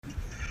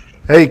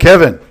Hey,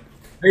 Kevin.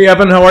 Hey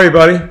Evan, how are you,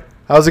 buddy?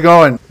 How's it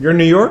going? You're in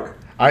New York?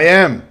 I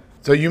am.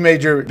 So you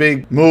made your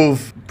big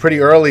move pretty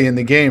early in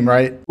the game,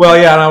 right? Well,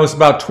 yeah, and I was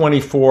about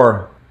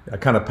 24. I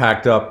kind of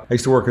packed up. I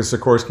used to work at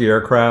Sikorsky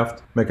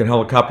Aircraft, making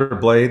helicopter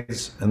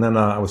blades, and then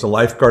I was a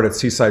lifeguard at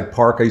Seaside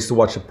Park. I used to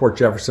watch the Port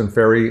Jefferson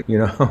ferry, you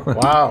know.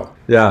 Wow.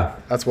 Yeah.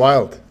 That's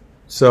wild.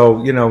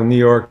 So, New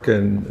York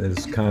and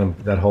is kind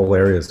of, that whole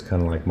area is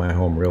kind of like my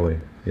home, really,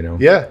 you know.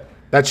 Yeah.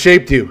 That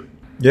shaped you.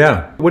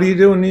 Yeah. What do you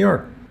do in New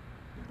York?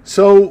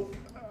 So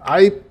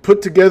I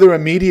put together a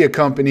media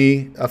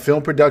company, a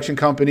film production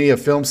company, a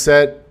film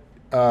set.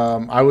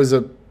 I was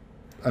an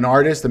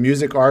artist, a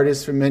music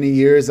artist for many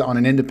years on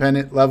an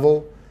independent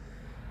level.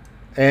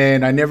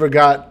 And I never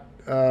got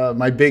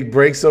my big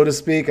break, so to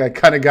speak. I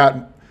kind of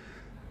got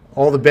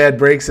all the bad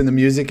breaks in the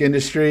music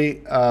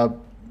industry.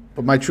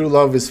 But my true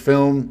love is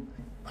film.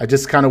 I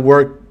just kind of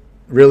worked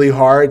really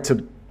hard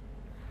to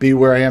be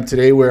where I am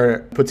today,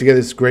 where I put together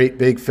this great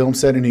big film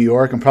set in New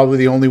York. I'm probably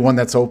the only one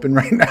that's open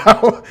right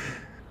now.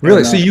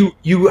 Really? And, So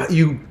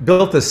you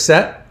built a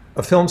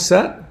film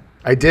set?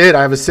 I did.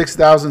 I have a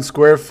 6,000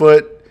 square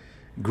foot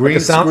green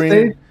Like a screen.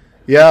 soundstage?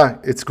 Yeah,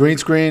 it's green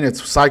screen.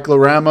 It's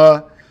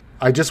cyclorama.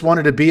 I just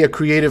wanted to be a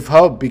creative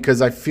hub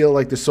because I feel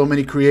like there's so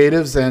many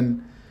creatives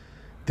and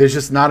there's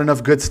just not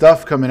enough good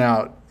stuff coming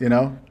out, you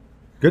know?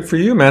 Good for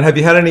you, man. Have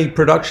you had any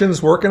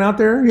productions working out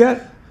there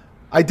yet?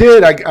 I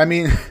did. I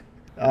mean,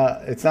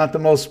 it's not the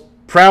most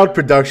proud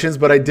productions,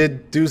 but I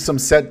did do some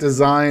set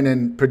design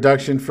and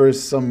production for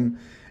some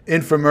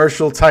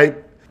infomercial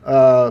type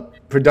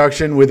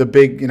production with a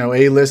big,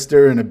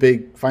 A-lister and a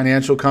big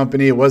financial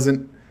company. It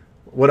wasn't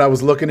what I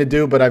was looking to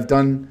do, but I've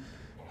done,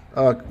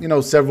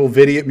 several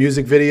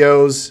music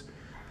videos.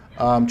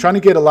 Trying to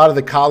get a lot of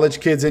the college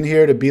kids in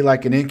here to be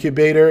like an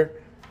incubator.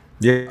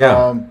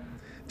 Yeah.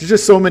 There's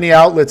just so many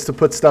outlets to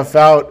put stuff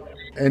out,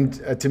 and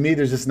to me,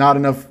 there's just not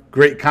enough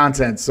great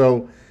content.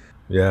 So,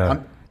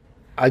 Yeah.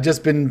 I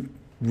just been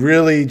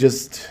really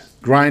just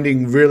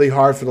grinding really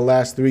hard for the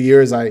last 3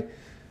 years. I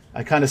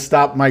kind of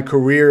stopped my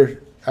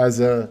career as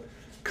a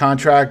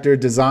contractor,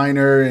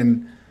 designer,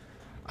 and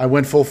I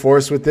went full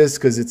force with this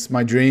because it's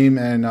my dream,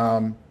 and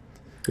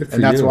Good for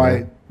and that's you, why,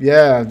 man.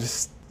 yeah,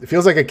 just it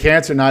feels like a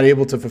cancer not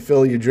able to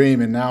fulfill your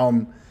dream, and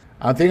now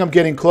I think I'm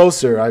getting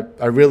closer.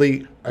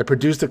 I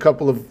produced a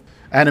couple of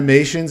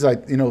animations,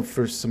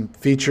 for some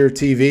feature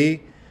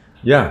TV.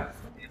 Yeah.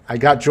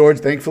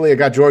 Thankfully, I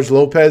got George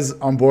Lopez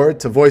on board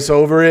to voice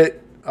over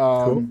it.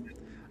 Cool.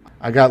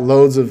 I got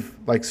loads of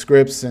like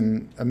scripts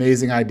and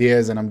amazing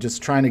ideas, and I'm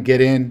just trying to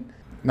get in,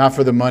 not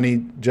for the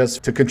money,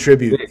 just to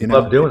contribute. You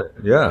love doing it.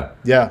 Yeah.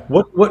 Yeah.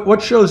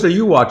 What shows are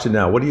you watching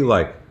now? What do you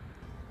like?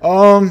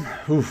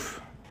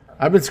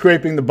 I've been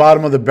scraping the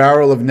bottom of the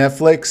barrel of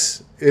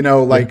Netflix.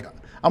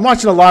 I'm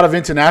watching a lot of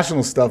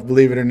international stuff,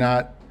 believe it or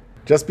not,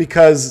 just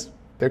because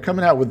they're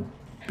coming out with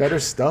better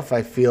stuff,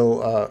 I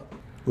feel,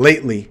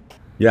 lately.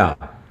 Yeah.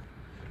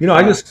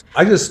 I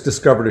just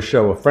discovered a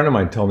show a friend of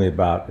mine told me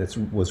about. It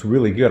was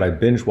really good. I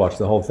binge watched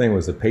the whole thing. It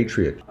was The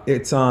Patriot.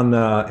 It's on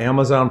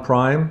Amazon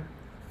Prime,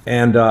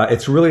 and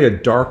it's really a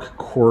dark,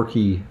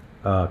 quirky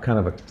kind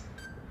of a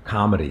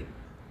comedy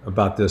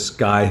about this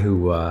guy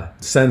who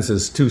sends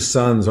his two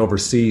sons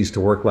overseas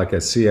to work like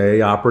as CIA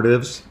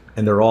operatives,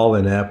 and they're all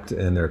inept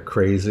and they're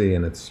crazy,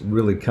 and it's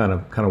really kind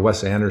of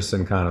Wes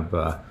Anderson kind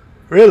of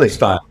Really?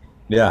 style.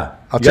 Yeah,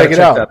 I'll You gotta check it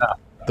out. that out.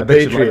 The I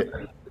bet you'd Patriot.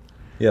 like it.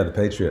 Yeah, The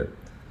Patriot.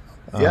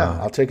 Yeah,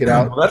 I'll check it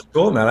out. Well, that's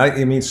cool, man.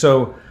 I mean,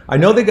 so I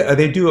know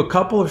they do a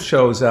couple of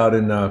shows out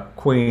in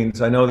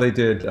Queens. I know they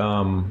did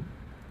Glow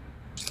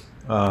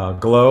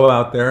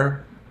out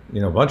there.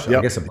 A bunch. Yep.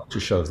 I guess a bunch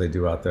of shows they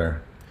do out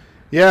there.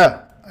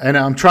 Yeah, and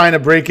I'm trying to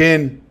break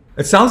in.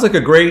 It sounds like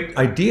a great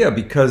idea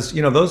because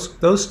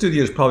those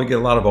studios probably get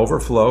a lot of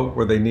overflow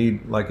where they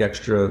need like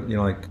extra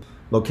like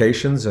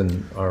locations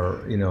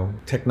or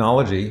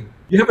technology.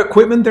 You have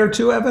equipment there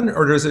too, Evan,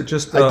 or is it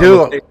just? I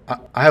do.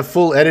 I have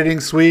full editing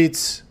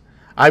suites.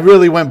 I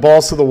really went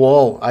balls to the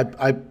wall.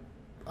 I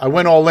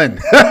went all in.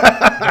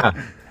 Yeah.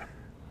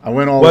 I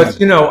went all Well,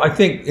 in. I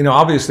think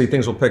obviously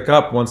things will pick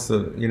up once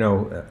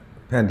the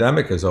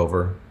pandemic is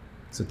over.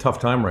 It's a tough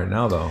time right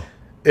now, though.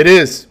 It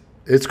is.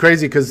 It's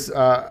crazy because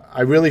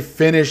I really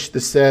finished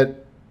the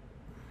set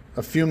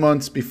a few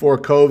months before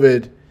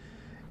COVID,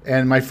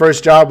 and my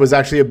first job was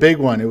actually a big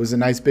one. It was a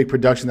nice big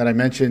production that I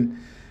mentioned,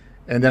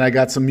 and then I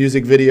got some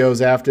music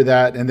videos after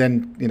that, and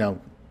then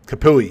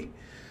kapooey.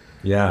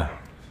 Yeah.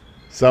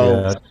 So,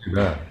 Yeah, that's too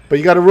bad. but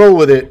you got to roll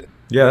with it.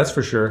 Yeah, that's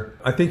for sure.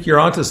 I think you're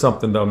onto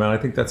something, though, man. I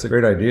think that's a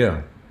great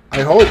idea.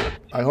 I hope.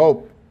 I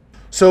hope.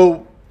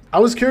 So I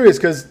was curious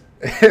because,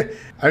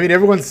 I mean,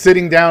 everyone's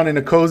sitting down in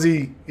a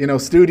cozy,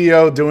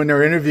 studio doing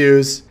their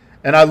interviews,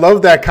 and I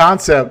love that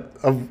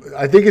concept of.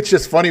 I think it's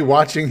just funny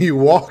watching you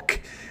walk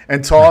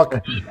and talk.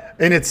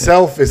 In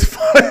itself is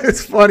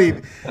it's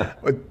funny.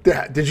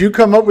 Did you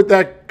come up with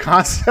that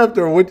concept,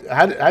 or what?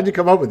 How'd you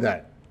come up with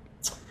that?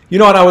 You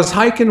know what? I was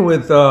hiking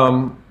with.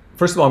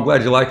 First of all, I'm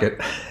glad you like it.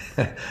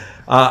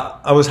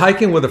 I was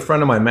hiking with a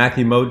friend of mine,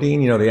 Matthew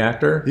Modine. The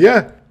actor.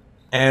 Yeah.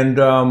 And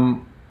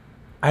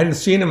I hadn't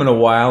seen him in a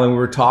while, and we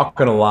were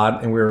talking a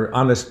lot, and we were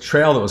on this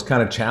trail that was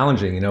kind of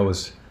challenging,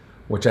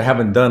 which I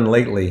haven't done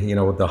lately,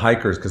 with the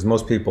hikers, because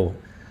most people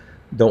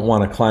don't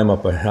want to climb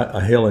up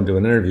a hill and do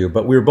an interview.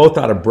 But we were both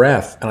out of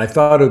breath, and I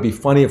thought it would be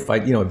funny if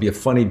it'd be a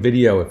funny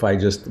video if I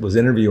just was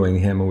interviewing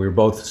him, and we were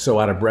both so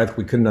out of breath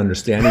we couldn't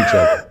understand each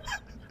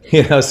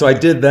other. So I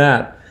did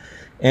that.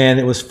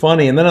 And it was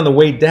funny. And then on the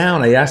way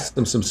down, I asked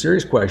him some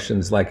serious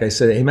questions. Like I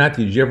said, hey,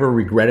 Matthew, did you ever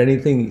regret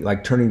anything,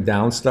 like turning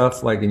down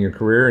stuff like in your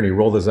career? And he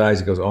rolled his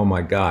eyes. He goes, oh,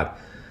 my God.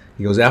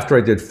 He goes, after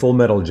I did Full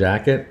Metal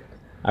Jacket,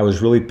 I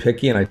was really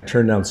picky, and I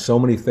turned down so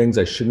many things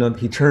I shouldn't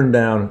have. He turned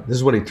down, this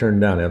is what he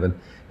turned down, Evan.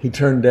 He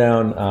turned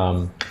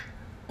down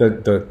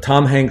the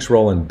Tom Hanks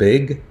role in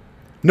Big.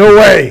 No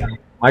way.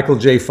 Michael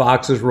J.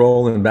 Fox's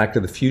role in Back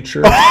to the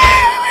Future.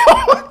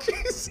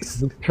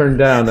 Turned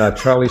down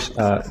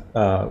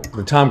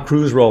the Tom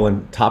Cruise role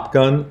in Top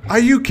Gun. Are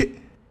you kidding?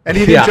 And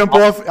he didn't jump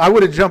off? I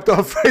would have jumped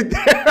off right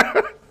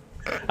there.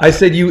 I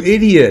said, you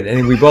idiot.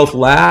 And we both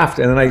laughed.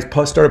 And then I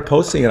started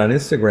posting it on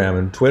Instagram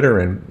and Twitter,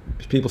 and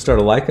people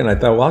started liking it. I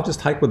thought, well, I'll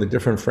just hike with a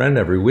different friend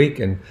every week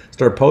and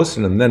start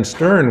posting them. And then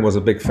Stern was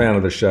a big fan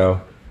of the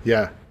show.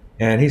 Yeah.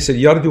 And he said,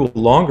 you ought to do a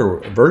longer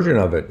version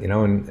of it,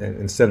 and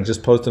instead of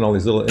just posting all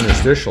these little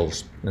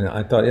interstitials. And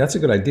I thought, yeah, that's a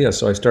good idea.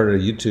 So I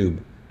started a YouTube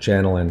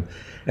channel, and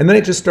then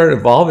it just started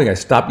evolving. I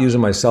stopped using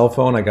my cell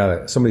phone.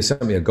 Somebody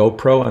sent me a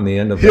GoPro on the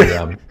end of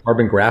the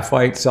carbon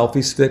graphite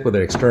selfie stick with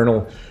an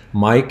external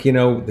mic,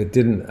 that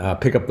didn't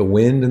pick up the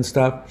wind and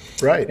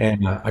stuff. Right.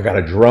 And I got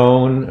a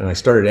drone, and I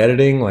started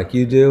editing like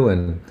you do,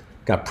 and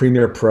got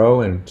Premiere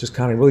Pro, and just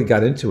kind of really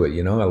got into it.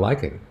 I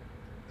like it.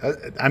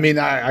 I mean,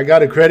 I got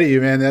to credit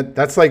you, man.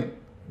 That's like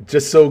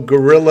just so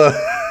guerrilla,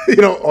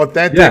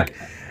 authentic.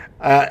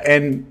 Yeah.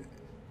 And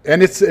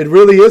it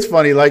really is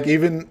funny. Like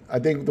even I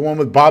think the one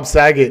with Bob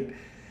Saget,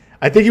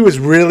 I think he was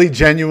really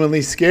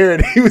genuinely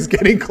scared. He was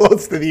getting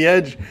close to the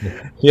edge.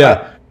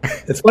 Yeah.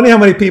 It's funny how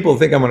many people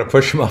think I'm going to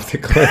push him off the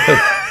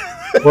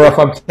cliff or if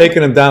I'm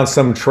taking him down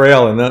some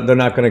trail and they're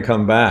not going to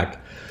come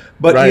back.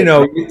 But, right.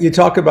 You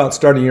talk about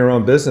starting your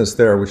own business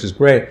there, which is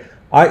great.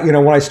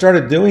 When I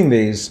started doing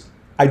these,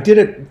 I did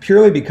it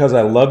purely because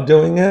I loved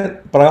doing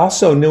it, but I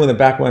also knew in the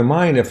back of my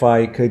mind if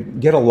I could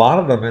get a lot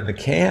of them in the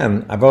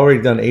can. I've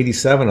already done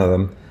 87 of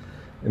them.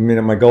 I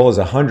mean, my goal is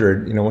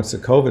 100, once the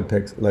COVID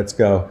picks, let's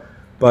go.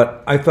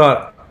 But I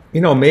thought,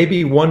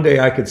 maybe one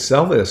day I could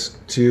sell this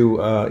to,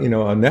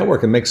 a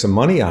network and make some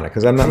money on it,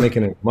 because I'm not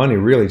making any money,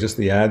 really, just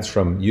the ads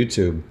from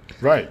YouTube.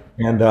 Right.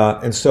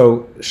 And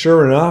so,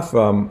 sure enough,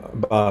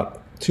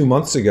 about 2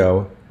 months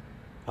ago,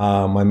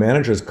 my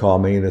managers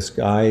called me. This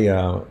guy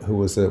who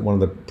was one of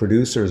the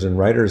producers and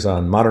writers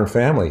on Modern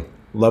Family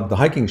loved the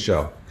hiking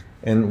show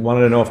and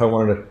wanted to know if I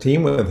wanted to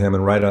team with him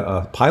and write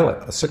a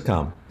pilot, a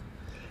sitcom.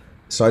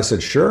 So I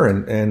said, sure.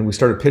 And we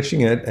started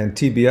pitching it, and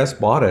TBS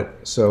bought it.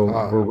 So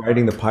we're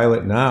writing the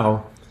pilot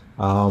now.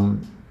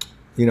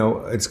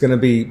 It's going to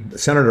be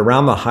centered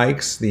around the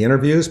hikes, the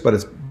interviews, but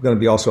it's going to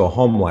be also a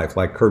home life,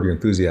 like Curb Your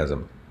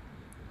Enthusiasm.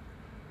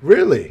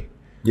 Really?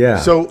 Yeah.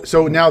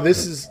 So now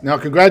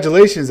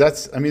congratulations.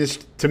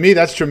 To me,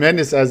 that's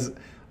tremendous as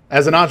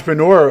an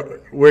entrepreneur,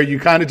 where you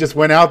kind of just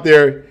went out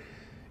there,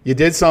 you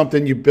did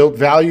something, you built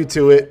value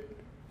to it,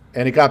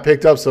 and it got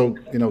picked up. So,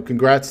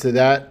 congrats to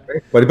that.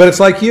 But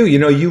it's like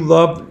you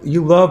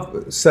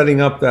love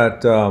setting up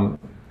that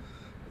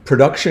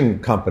production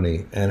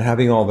company and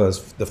having all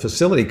the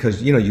facility,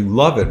 because, you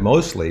love it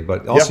mostly,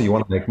 but also you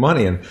want to make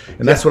money. And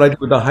that's what I do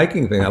with the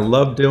hiking thing. I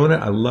love doing it.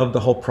 I love the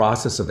whole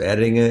process of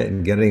editing it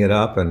and getting it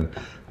up and,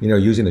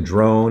 using the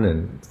drone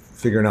and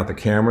figuring out the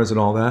cameras and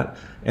all that.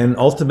 And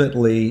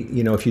ultimately,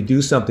 if you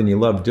do something you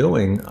love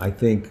doing, I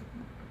think,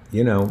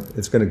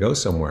 it's going to go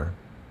somewhere.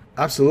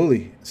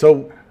 Absolutely.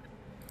 So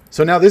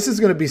now this is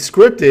going to be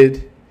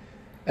scripted,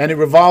 and it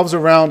revolves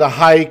around a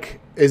hike.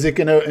 Is it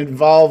going to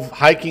involve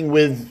hiking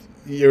with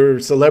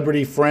your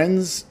celebrity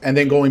friends and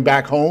then going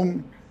back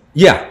home?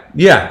 Yeah.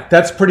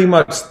 That's pretty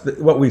much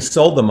what we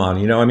sold them on.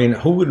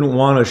 Who wouldn't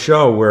want a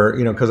show where,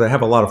 because I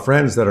have a lot of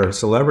friends that are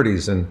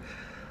celebrities and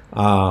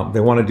they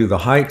want to do the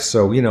hikes.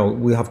 So,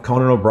 we have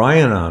Conan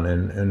O'Brien on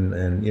and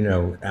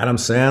Adam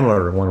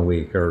Sandler one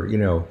week,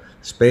 or,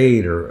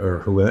 Spade or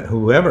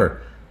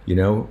whoever,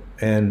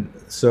 and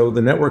so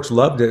the networks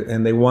loved it,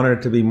 and they wanted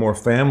it to be more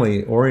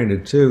family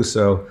oriented too.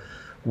 So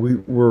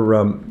we're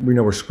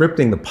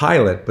scripting the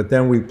pilot, but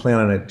then we plan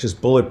on it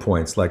just bullet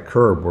points like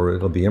Curb, where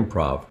it'll be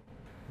improv.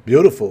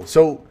 Beautiful.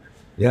 So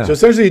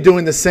essentially you're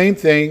doing the same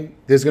thing.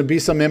 There's going to be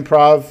some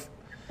improv,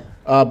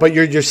 but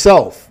you're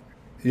yourself.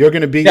 You're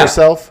going to be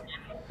yourself.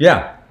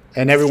 Yeah.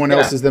 And everyone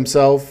else is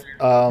themselves.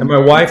 And my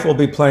wife will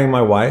be playing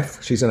my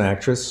wife. She's an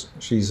actress.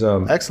 She's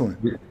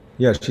excellent.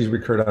 Yeah, she's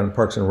recurred on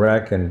Parks and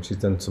Rec, and she's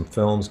done some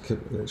films.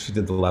 She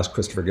did the last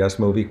Christopher Guest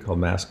movie called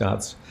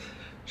Mascots.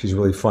 She's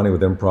really funny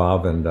with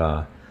improv,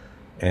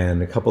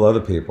 and a couple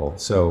other people.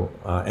 So,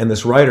 and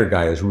this writer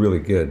guy is really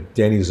good.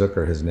 Danny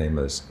Zucker, his name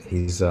is.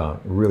 He's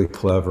really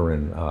clever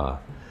and a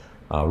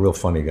real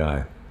funny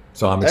guy.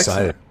 So I'm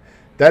excited.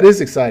 That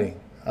is exciting,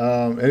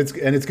 and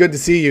it's good to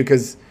see you,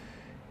 because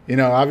You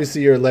know,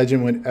 obviously you're a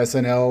legend with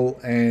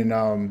SNL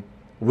and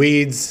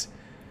Weeds,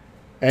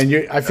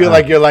 and I feel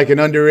like you're like an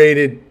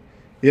underrated,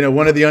 you know,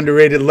 one of the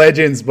underrated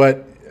legends.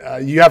 But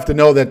you have to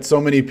know that so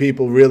many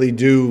people really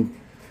do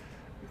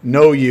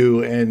know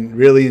you and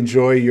really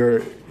enjoy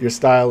your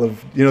style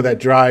of, you know, that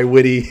dry,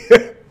 witty.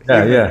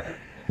 Yeah.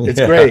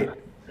 It's great.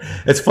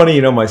 It's funny,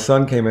 you know, my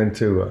son came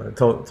into,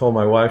 told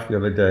my wife the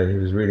other day, he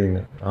was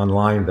reading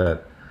online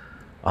that,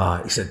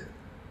 he said,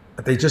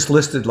 they just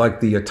listed like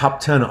the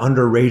top 10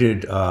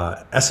 underrated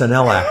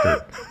SNL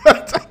actor.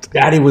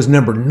 Daddy was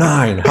number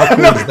 9. How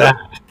cool is that?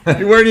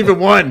 You weren't even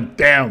one.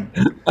 Damn.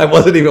 I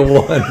wasn't even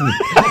one.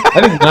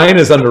 I think 9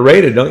 is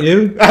underrated, don't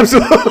you?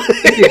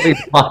 Absolutely. At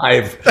least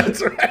 5.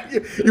 That's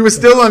right. You were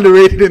still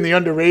underrated in the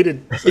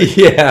underrated.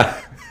 Yeah.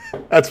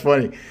 That's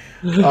funny.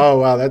 Oh,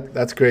 wow.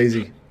 That's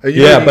crazy.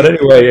 Yeah, but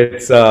anyway,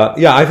 it's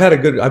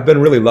I've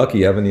been really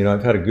lucky, Evan. You know,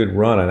 I've had a good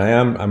run, and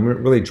I'm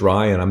really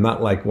dry, and I'm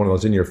not like one of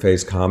those in your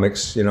face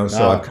comics, you know.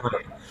 So I kind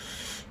of,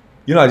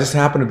 you know, I just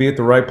happened to be at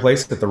the right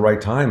place at the right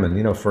time, and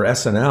you know, for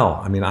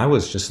SNL, I mean, I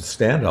was just a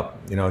stand-up,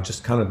 you know,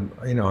 just kind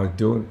of, you know,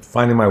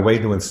 finding my way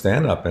doing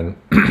stand-up, and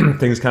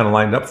things kind of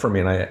lined up for me,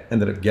 and I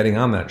ended up getting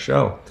on that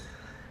show,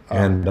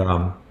 and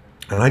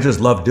I just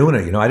loved doing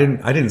it. You know, I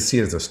didn't see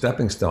it as a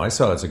stepping stone. I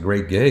saw it as a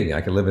great gig.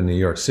 I could live in New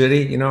York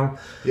City, you know.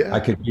 Yeah.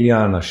 I could be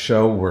on a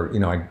show where, you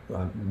know,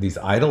 these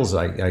idols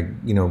I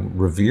you know,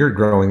 revered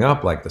growing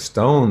up, like the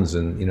Stones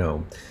and, you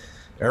know,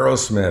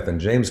 Aerosmith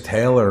and James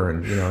Taylor,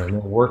 and, you know,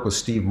 and work with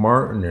Steve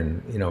Martin,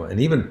 and, you know, and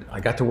even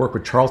I got to work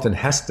with Charlton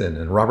Heston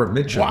and Robert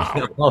Mitchum. Wow.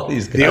 You know, all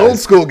these guys. The old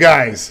school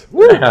guys.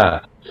 Woo.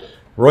 Yeah.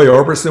 Roy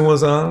Orbison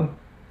was on.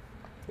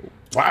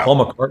 Wow.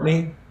 Paul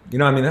McCartney. You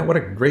know, I mean, what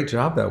a great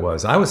job that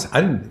was. I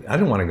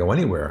didn't want to go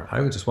anywhere.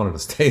 I just wanted to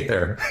stay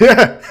there.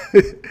 Yeah,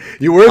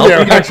 you were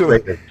there actually.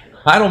 Underrated.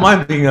 I don't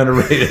mind being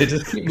underrated.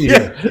 Just keep me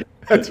here.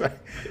 That's right.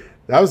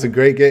 That was a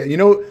great game. You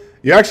know,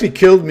 you actually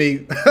killed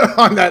me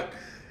on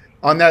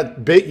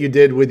that bit you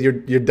did with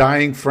your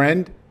dying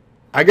friend.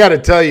 I got to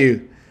tell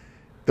you,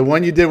 the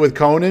one you did with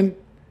Conan.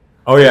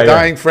 Oh yeah,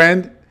 dying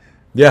friend.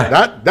 Yeah,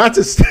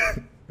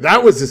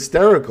 that was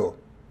hysterical.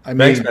 I mean,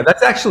 thanks, man.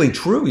 That's actually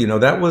true. You know,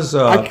 that was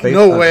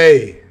no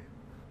way.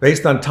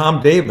 Based on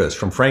Tom Davis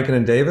from Franken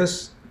and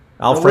Davis.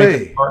 Al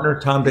Franken's partner,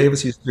 Tom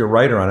Davis, used to be a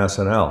writer on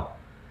SNL.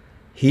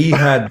 He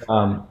had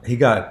he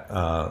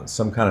got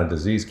some kind of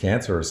disease,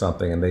 cancer or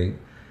something, and they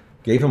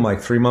gave him like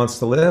 3 months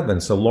to live.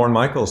 And so Lorne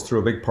Michaels threw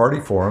a big party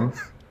for him,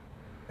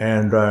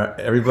 and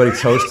everybody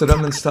toasted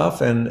him and stuff.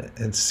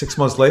 And 6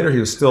 months later, he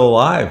was still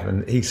alive.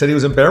 And he said he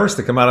was embarrassed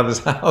to come out of his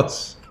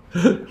house.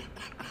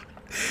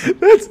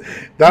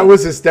 That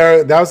was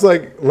hysterical. That was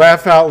like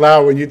laugh out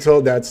loud when you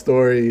told that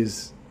story.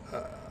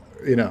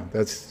 You know,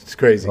 it's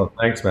crazy. Well,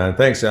 thanks, man.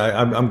 Thanks.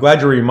 I'm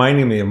glad you're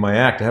reminding me of my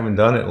act. I haven't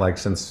done it like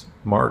since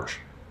March.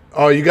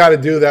 Oh, you got to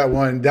do that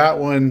one. That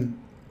one,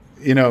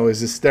 you know,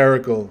 is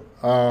hysterical.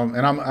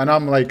 And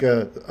I'm like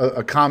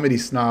a comedy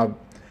snob.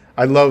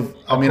 I love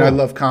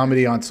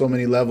comedy on so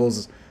many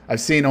levels. I've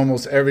seen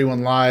almost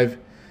everyone live.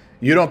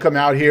 You don't come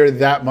out here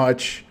that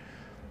much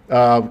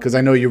because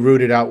I know you're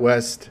rooted out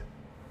west.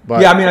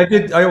 But yeah, I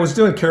mean, I was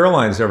doing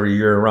Caroline's every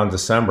year around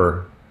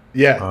December.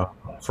 Yeah.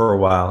 For a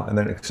while, and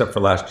then except for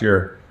last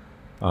year,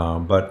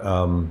 but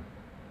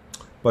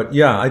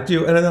yeah, I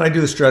do, and then I do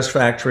the Stress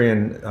Factory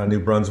in New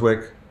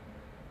Brunswick,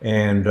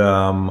 and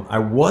I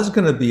was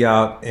going to be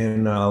out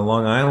in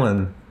Long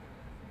Island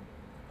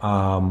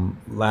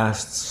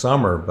last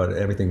summer, but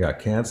everything got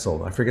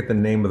canceled. I forget the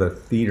name of the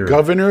theater.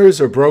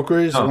 Governors or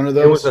Brokers, one of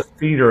those. It was a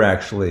theater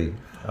actually.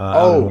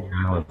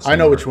 I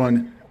know which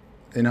one.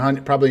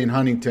 Probably in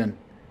Huntington.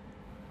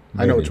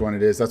 Maybe. I know which one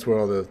it is. That's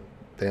where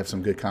they have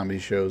some good comedy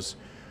shows.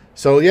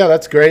 So yeah,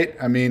 that's great.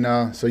 I mean,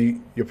 so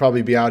you'll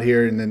probably be out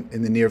here in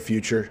the near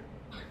future.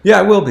 Yeah,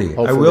 I will be.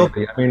 Hopefully. I will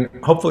be. I mean,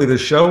 hopefully the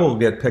show will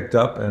get picked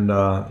up, and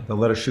they'll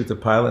let us shoot the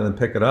pilot and then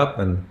pick it up,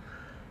 and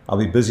I'll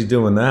be busy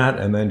doing that,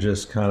 and then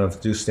just kind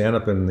of do stand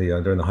up in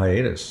during the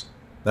hiatus.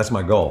 That's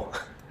my goal.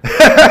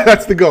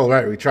 That's the goal,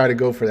 right? We try to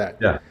go for that.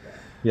 Yeah,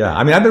 yeah.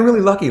 I mean, I've been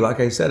really lucky,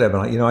 like I said,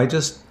 Evan. You know, I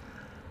just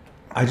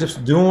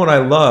doing what I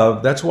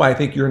love. That's why I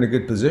think you're in a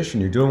good position.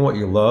 You're doing what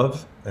you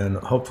love. And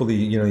hopefully,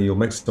 you know, you'll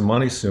make some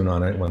money soon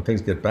on it when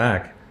things get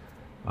back.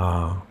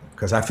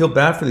 Because I feel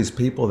bad for these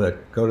people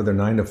that go to their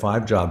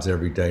 9-to-5 jobs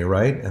every day,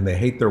 right? And they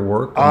hate their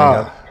work.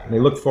 And they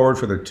look forward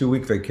for their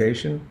 2-week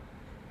vacation.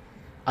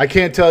 I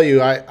can't tell you.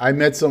 I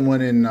met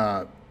someone in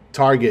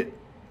Target,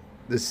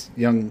 this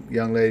young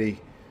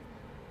lady,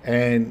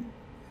 and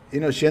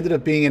you know, she ended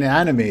up being an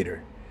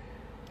animator.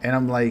 And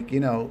I'm like, you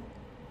know,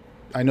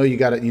 I know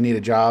you need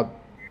a job,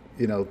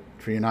 you know,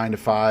 for your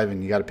 9-to-5,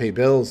 and you got to pay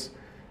bills.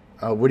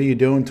 What are you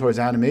doing towards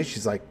animation?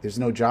 She's like, there's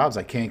no jobs.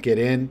 I can't get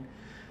in.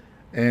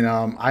 And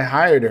I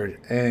hired her.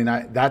 And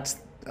I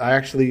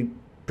actually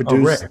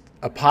produced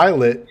a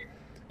pilot.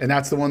 And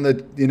that's the one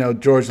that, you know,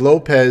 George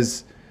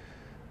Lopez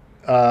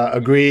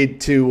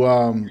agreed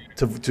to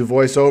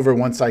voice over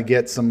once I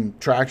get some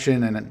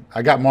traction. And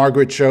I got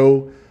Margaret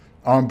Cho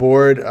on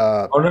board,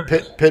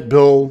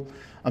 Pitbull.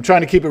 I'm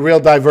trying to keep it real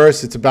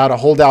diverse. It's about a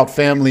holdout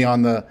family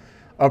on the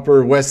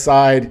Upper West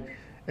Side,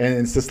 and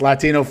it's this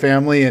Latino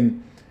family,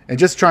 and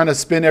just trying to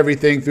spin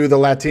everything through the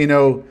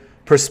Latino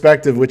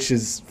perspective, which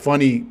is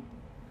funny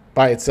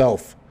by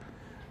itself.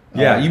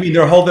 Yeah, you mean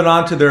they're holding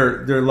on to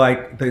their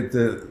like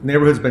the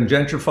neighborhood's been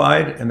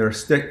gentrified and they're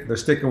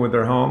sticking with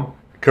their home.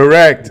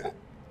 Correct.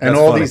 And That's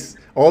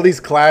all funny. these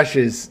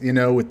clashes, you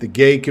know, with the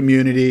gay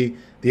community,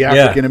 the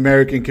African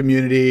American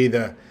community,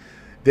 the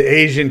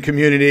Asian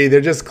community,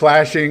 they're just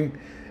clashing,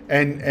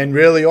 and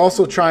really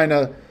also trying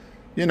to,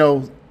 you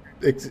know,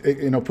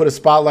 put a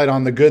spotlight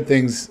on the good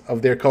things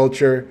of their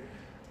culture.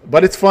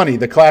 But it's funny.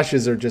 The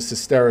clashes are just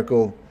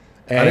hysterical.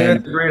 And I think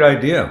that's a great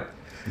idea.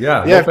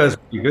 Yeah, Yeah. Lopez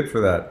would be good for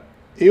that.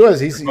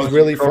 he's a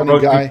really funny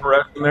guy.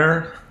 Perez in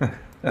there.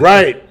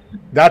 Right.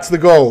 That's the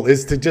goal,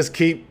 is to just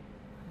keep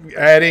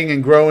adding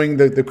and growing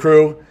the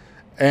crew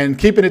and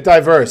keeping it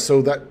diverse.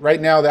 So that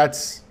right now,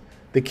 that's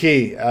the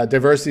key.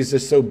 Diversity is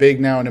just so big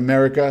now in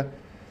America.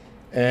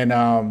 And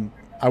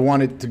I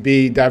want it to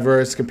be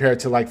diverse compared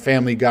to like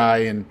Family Guy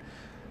and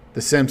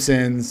The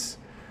Simpsons.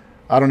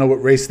 I don't know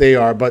what race they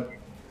are, but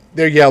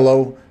they're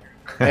yellow.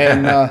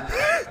 And,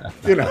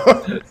 you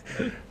know,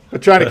 we're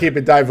trying to keep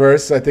it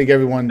diverse. I think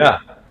everyone Yeah.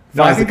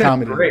 No, I finds the think that's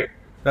comedy. great.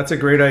 That's a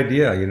great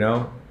idea, you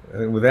know.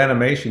 And with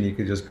animation, you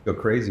could just go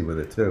crazy with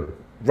it too.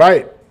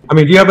 Right. I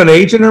mean, do you have an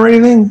agent or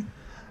anything?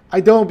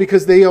 I don't,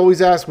 because they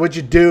always ask, what'd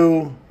you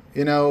do?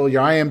 You know,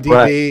 your IMDb.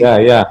 Right. Yeah,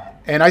 yeah.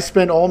 And I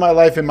spent all my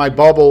life in my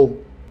bubble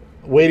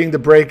waiting to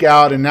break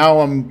out. And now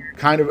I'm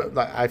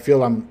I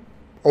feel I'm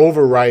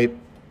overripe,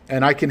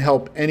 and I can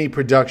help any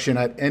production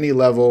at any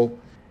level.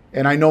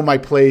 And I know my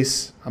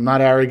place. I'm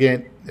not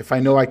arrogant. If I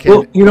know I can.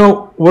 Well, you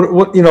know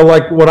what you know,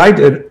 like what I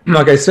did.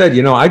 Like I said,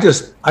 you know, I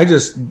just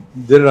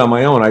did it on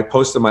my own. I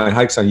posted my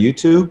hikes on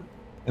YouTube,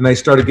 and I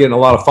started getting a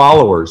lot of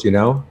followers. You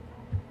know,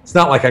 it's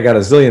not like I got a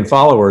zillion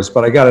followers,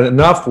 but I got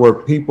enough where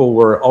people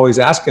were always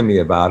asking me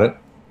about it.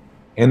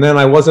 And then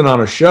I wasn't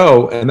on a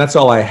show, and that's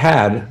all I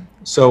had.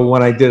 So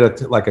when I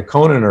did like a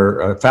Conan or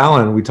a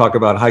Fallon, we talk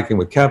about hiking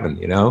with Kevin,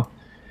 you know,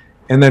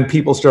 and then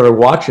people started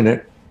watching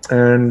it,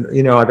 and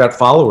you know, I got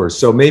followers.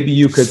 So maybe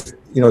you could,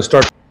 you know,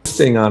 start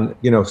posting on,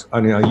 you know,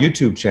 on a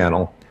YouTube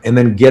channel, and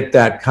then get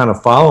that kind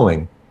of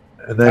following,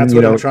 and then That's you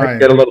what I'm know, trying.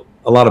 get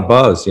a lot of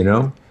buzz, you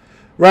know.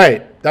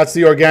 Right. That's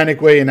the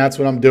organic way, and that's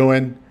what I'm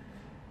doing.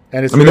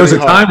 And it's I mean, there was a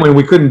really hard. time when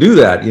we couldn't do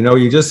that. You know,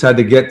 you just had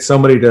to get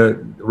somebody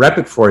to rep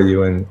it for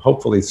you and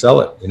hopefully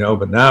sell it. You know,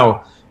 but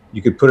now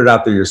you could put it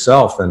out there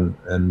yourself and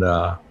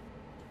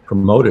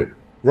promote it.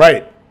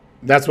 Right.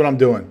 That's what I'm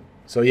doing.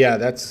 So yeah,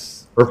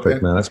 that's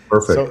Perfect, man. That's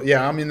perfect. So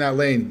yeah, I'm in that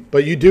lane.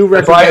 But you do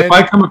if recommend.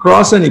 I come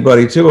across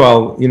anybody too,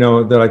 I'll, you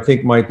know, that I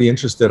think might be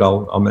interested,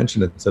 I'll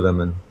mention it to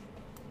them and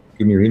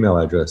give me your email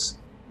address.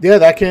 Yeah,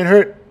 that can't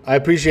hurt. I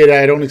appreciate it.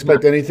 I don't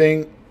expect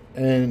anything,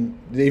 and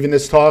even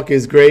this talk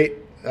is great.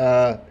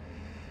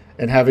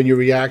 And having your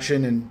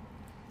reaction and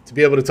to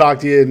be able to talk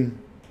to you and,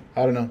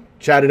 I don't know,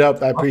 chat it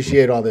up. I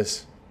appreciate all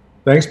this.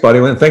 Thanks, buddy.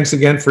 And thanks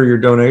again for your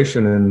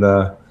donation,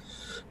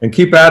 and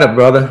keep at it,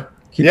 brother.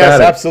 Keep Yes,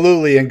 at it.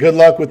 absolutely. And good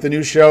luck with the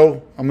new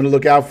show. I'm going to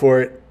look out for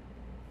it.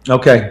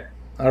 Okay.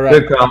 All right.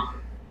 Good call.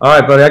 All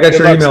right, buddy. I got Good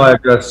your luck, email sir.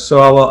 address, so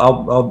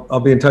I'll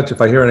be in touch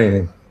if I hear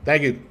anything.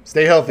 Thank you.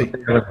 Stay healthy.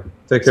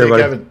 Take See care, you,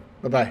 buddy. Kevin.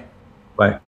 Bye-bye. Bye.